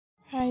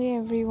Hi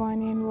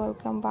everyone and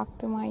welcome back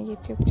to my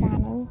YouTube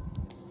channel.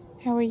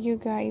 How are you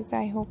guys?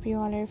 I hope you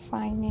all are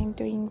fine and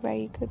doing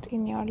very good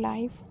in your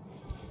life.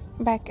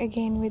 Back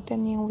again with a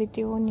new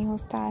video, new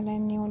style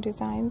and new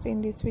designs.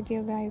 In this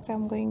video guys,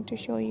 I'm going to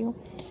show you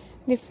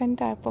different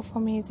type of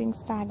amazing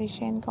stylish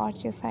and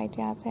gorgeous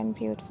ideas and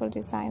beautiful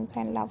designs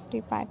and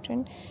lovely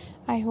pattern.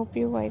 I hope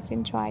you guys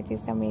enjoy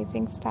this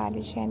amazing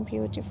stylish and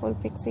beautiful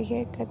pixie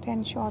haircut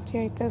and short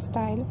haircut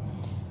style.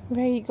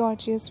 Very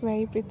gorgeous,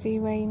 very pretty,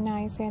 very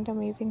nice and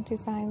amazing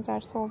designs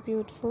are so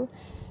beautiful,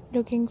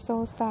 looking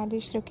so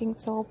stylish, looking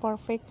so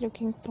perfect,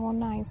 looking so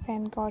nice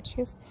and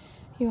gorgeous.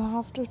 You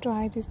have to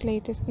try this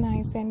latest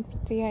nice and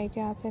pretty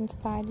ideas and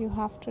style. You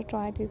have to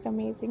try this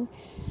amazing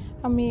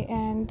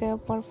and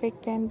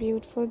perfect and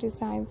beautiful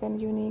designs and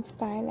unique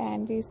style,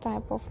 and these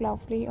type of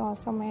lovely,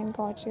 awesome and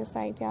gorgeous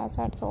ideas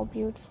are so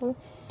beautiful,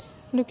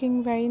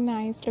 looking very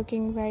nice,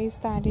 looking very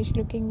stylish,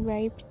 looking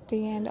very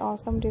pretty and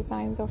awesome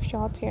designs of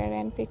short hair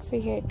and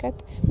pixie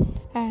haircut.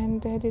 And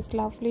these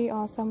lovely,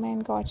 awesome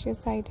and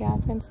gorgeous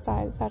ideas and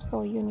styles are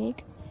so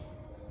unique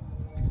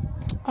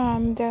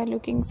and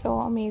looking so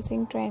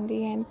amazing,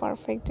 trendy and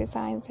perfect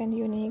designs and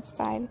unique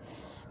style.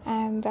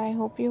 And I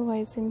hope you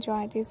guys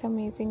enjoy these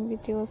amazing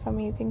videos,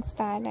 amazing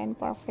style and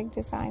perfect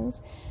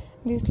designs.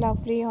 These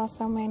lovely,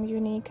 awesome and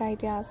unique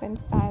ideas and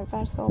styles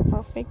are so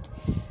perfect.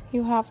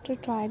 You have to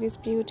try this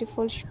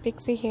beautiful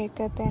pixie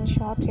haircut and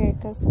short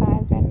haircut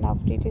styles and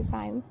lovely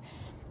designs.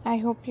 I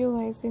hope you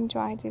guys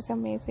enjoy these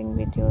amazing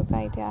videos,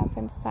 ideas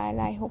and style.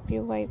 I hope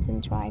you guys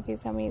enjoy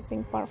these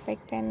amazing,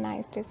 perfect and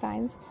nice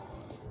designs.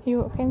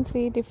 You can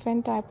see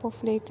different type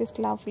of latest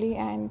lovely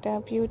and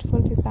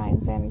beautiful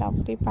designs and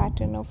lovely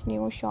pattern of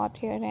new short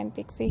hair and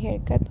pixie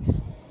haircut.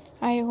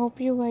 I hope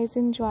you guys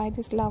enjoy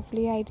these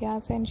lovely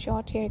ideas and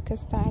short haircut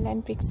style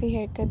and pixie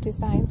haircut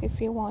designs.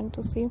 If you want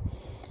to see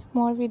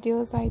more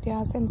videos,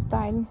 ideas and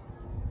style,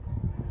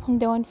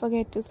 don't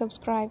forget to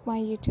subscribe my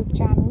YouTube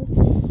channel.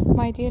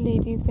 My dear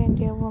ladies and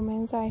dear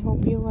women, I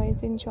hope you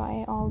guys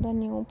enjoy all the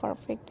new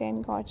perfect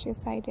and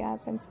gorgeous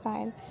ideas and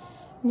style,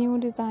 new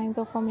designs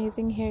of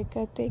amazing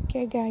haircut. Take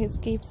care guys,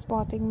 keep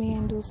spotting me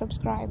and do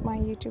subscribe my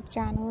YouTube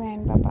channel,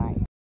 and bye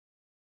bye.